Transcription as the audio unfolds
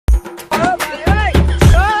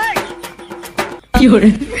有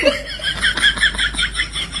人。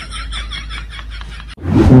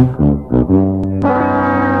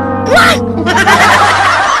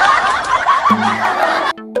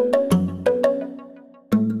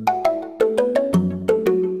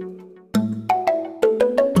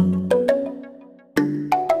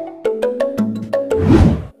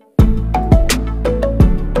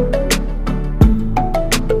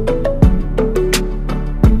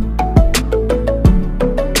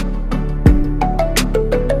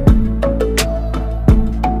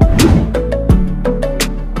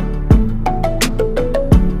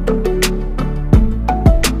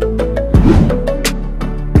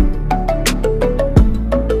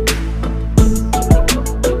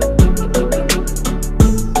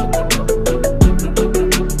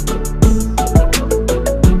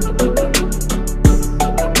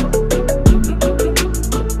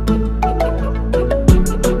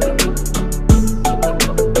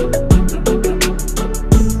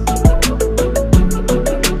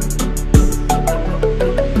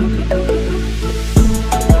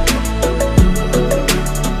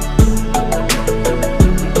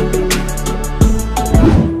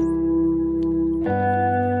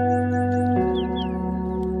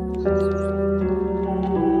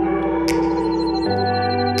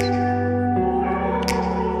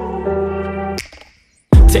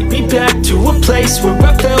Take me back to a place where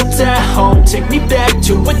I felt at home. Take me back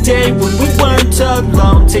to a day when we weren't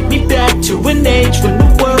alone. Take me back to an age when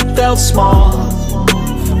the world felt small.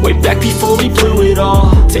 Way back before we blew it all.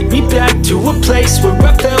 Take me back to a place where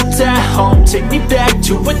I felt at home. Take me back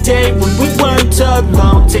to a day when we weren't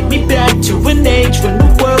alone. Take me back to an age when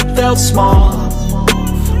the world felt small.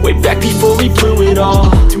 Way back before we blew it all.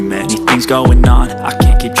 Too many things going on, I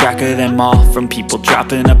can't keep track of them all. From people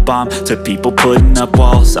dropping a bomb to people putting up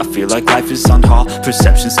walls. I feel like life is on hold,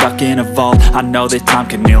 perception stuck in a vault. I know that time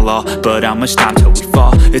can heal all, but how much time till we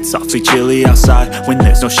fall? It's awfully chilly outside when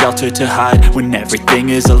there's no shelter to hide. When everything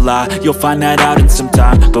is a lie, you'll find that out in some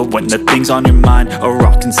time. But when the things on your mind are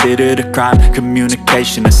all considered a crime,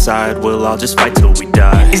 communication aside, we'll all just fight till we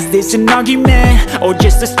die. Is this an argument or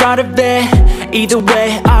just the start of it? Either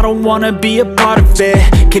way, I don't wanna be a part of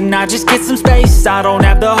it. Can I just get some space? I don't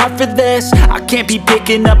have the heart for this. I can't be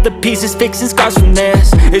picking up the pieces, fixing scars from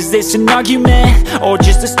this. Is this an argument or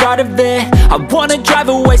just the start of it? I wanna drive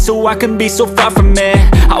away so I can be so far from it.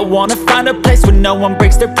 I wanna find a place where no one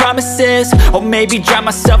breaks their promises. Or maybe drown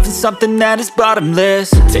myself in something that is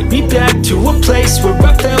bottomless. Take me back to a place where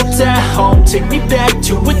I felt at home. Take me back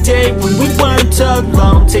to a day when we weren't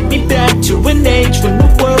alone. Take me back to an age when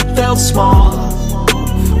the world felt small.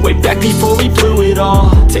 Way back before we blew it all.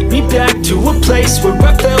 Take me back to a place where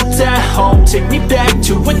I felt at home. Take me back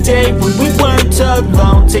to a day when we weren't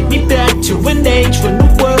alone. Take me back to an age when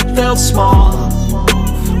the world felt small.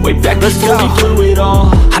 Way back before we blew it all.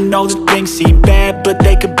 I know that things seem bad, but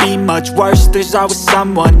they could be much worse. There's always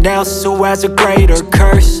someone else who has a greater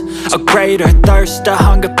curse, a greater thirst, a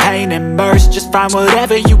hunger, pain, and mercy. Just find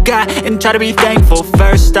whatever you got and try to be thankful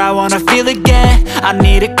first. I wanna feel again, I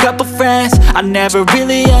need a couple friends. I never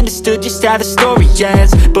really understood just how the story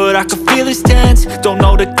ends, but I can feel it's tense, don't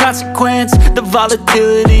know the consequence. The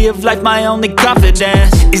volatility of life, my only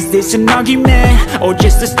confidence. Is this an argument or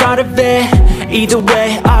just the start of it? Either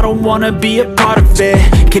way, I don't wanna be a part of it.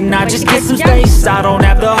 Can I just get some space? I don't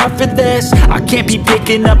have the heart for this. I can't be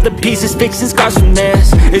picking up the pieces, fixing scars from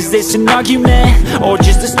this. Is this an argument or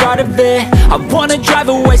just the start of it? I wanna drive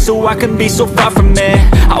away so I can be so far from it.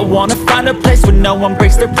 I wanna find a place where no one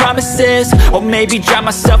breaks their promises. Or maybe drown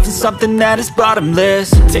myself in something that is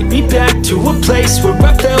bottomless. Take me back to a place where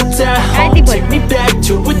I felt at home. Take me back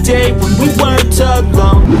to a day when we weren't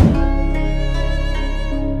alone.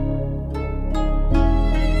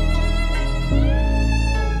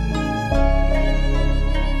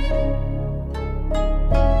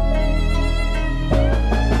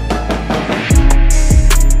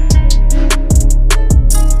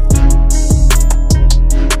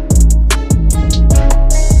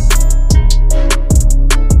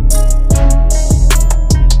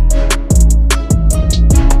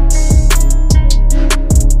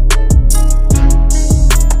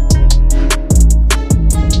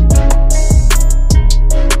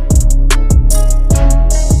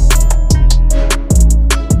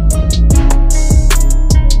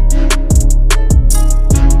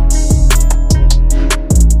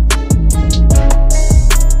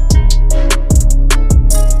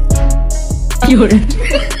有人，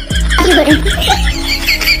有人。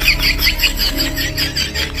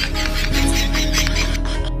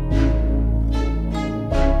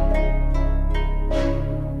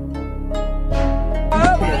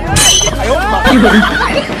有人。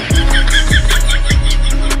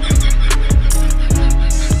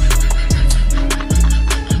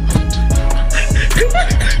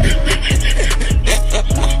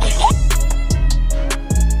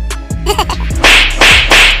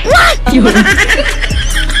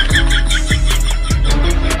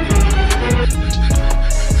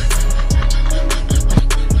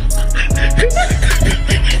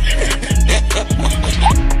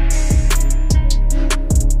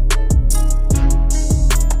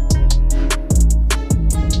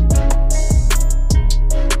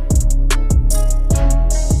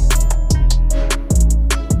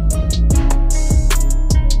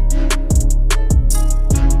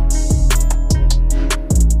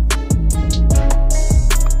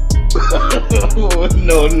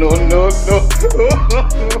No, no, no, no.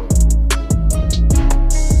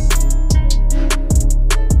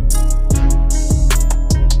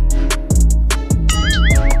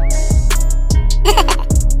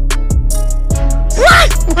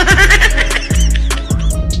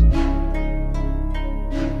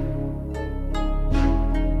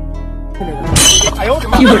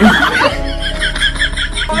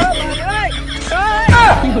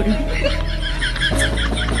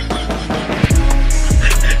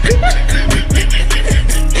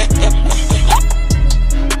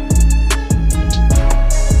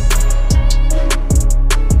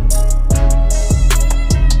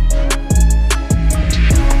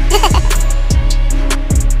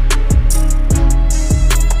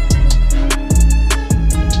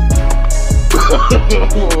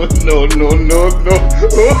 No, no, no, no.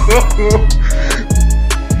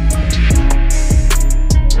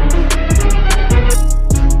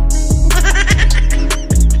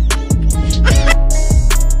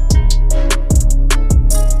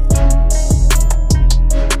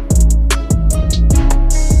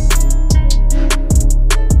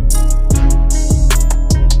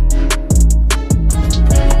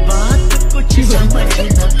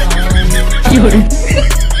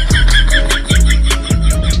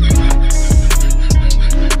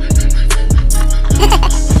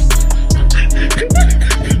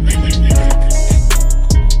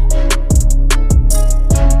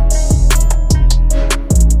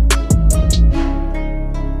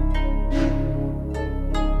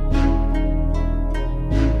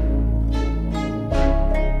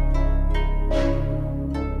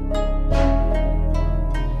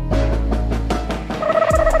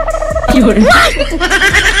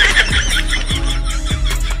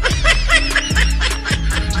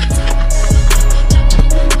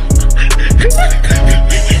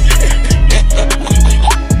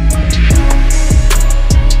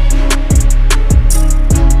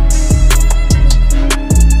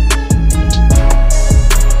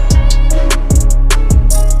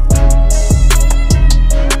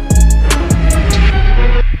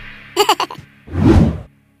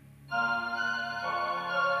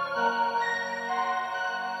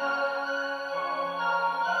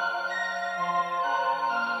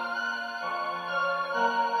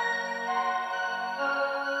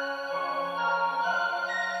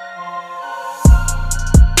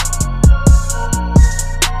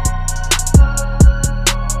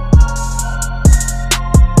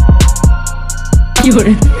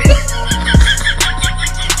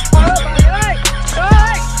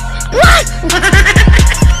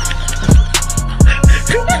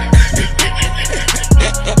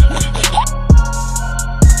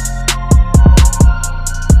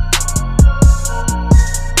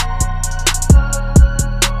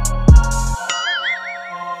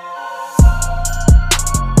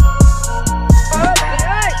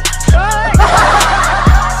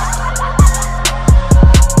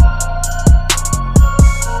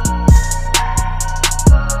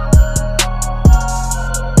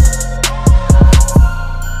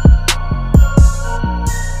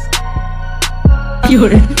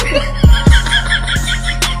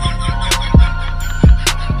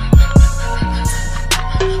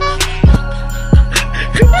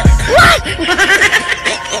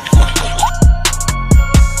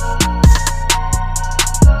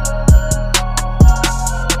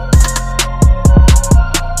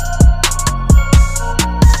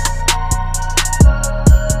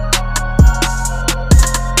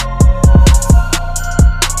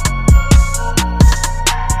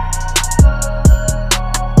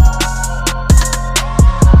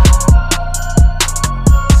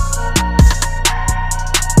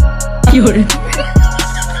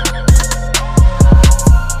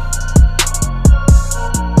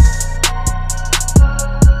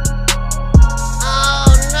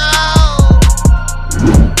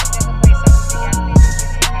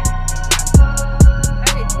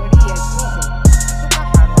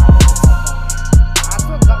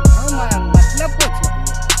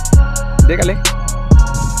 देख ले,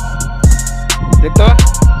 देख तो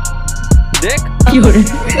देख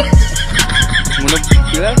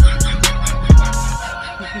Munna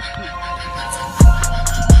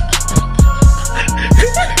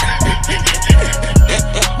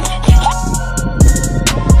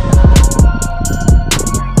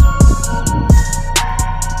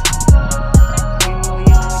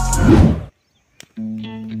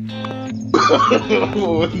No,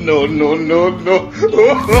 no, no, no.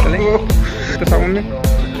 तो sound में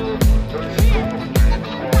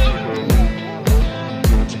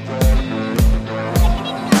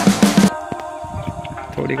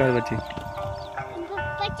थोड़ी car बची।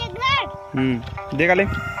 देखा ले,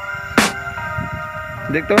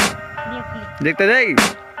 देख तो देखता जाए,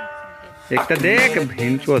 देखता देख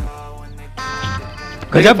भीमचोद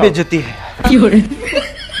गजब बेइज्जती है।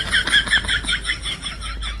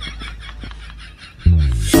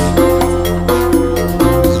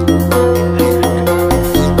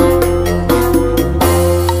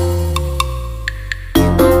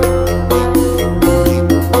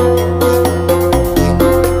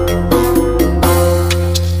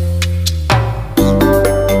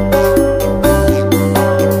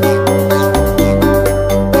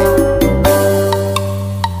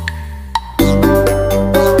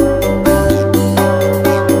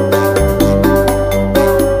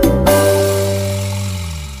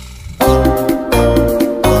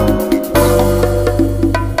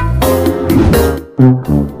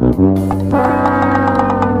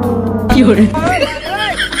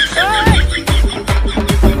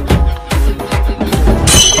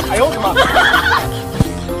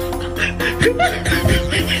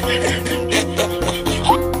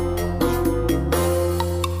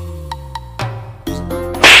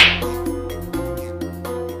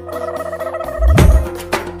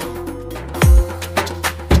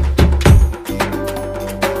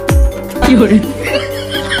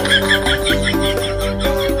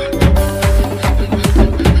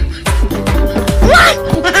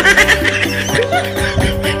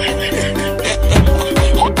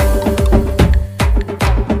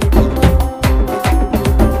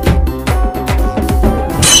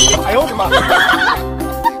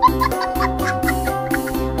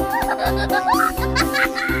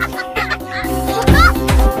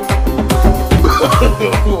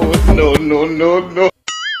 No, no, no, no.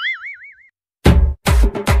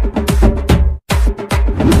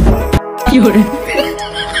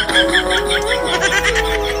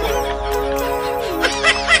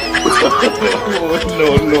 No,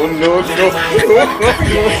 no, no, no.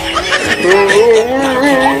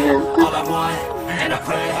 All I want, and I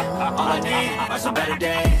pray, all I need are some better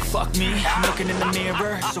days. Fuck me, I'm looking in the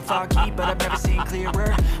mirror, so foggy, but I've never seen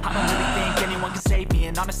clearer. I don't really think anyone can save me,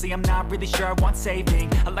 and honestly I'm not really sure I want saving.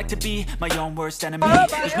 I like to be my own worst enemy.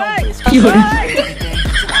 There's no risk in anything,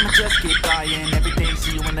 so I'ma just keep buying everything.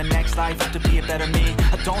 See you in the next life, have to be a better me.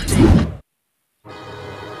 I don't think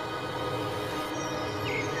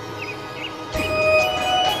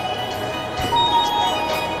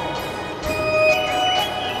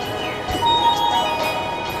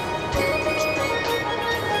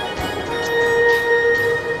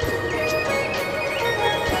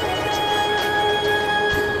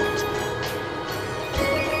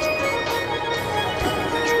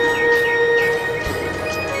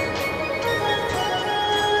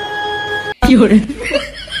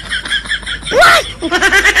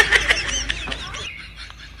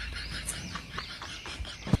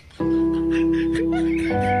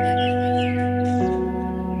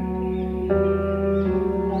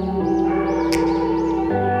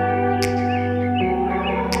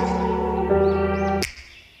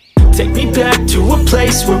take me back to a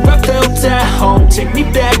place where I felt at home. Take me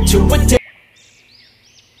back to a day.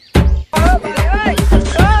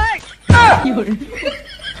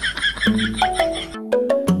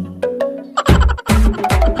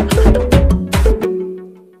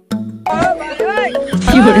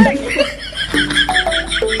 You're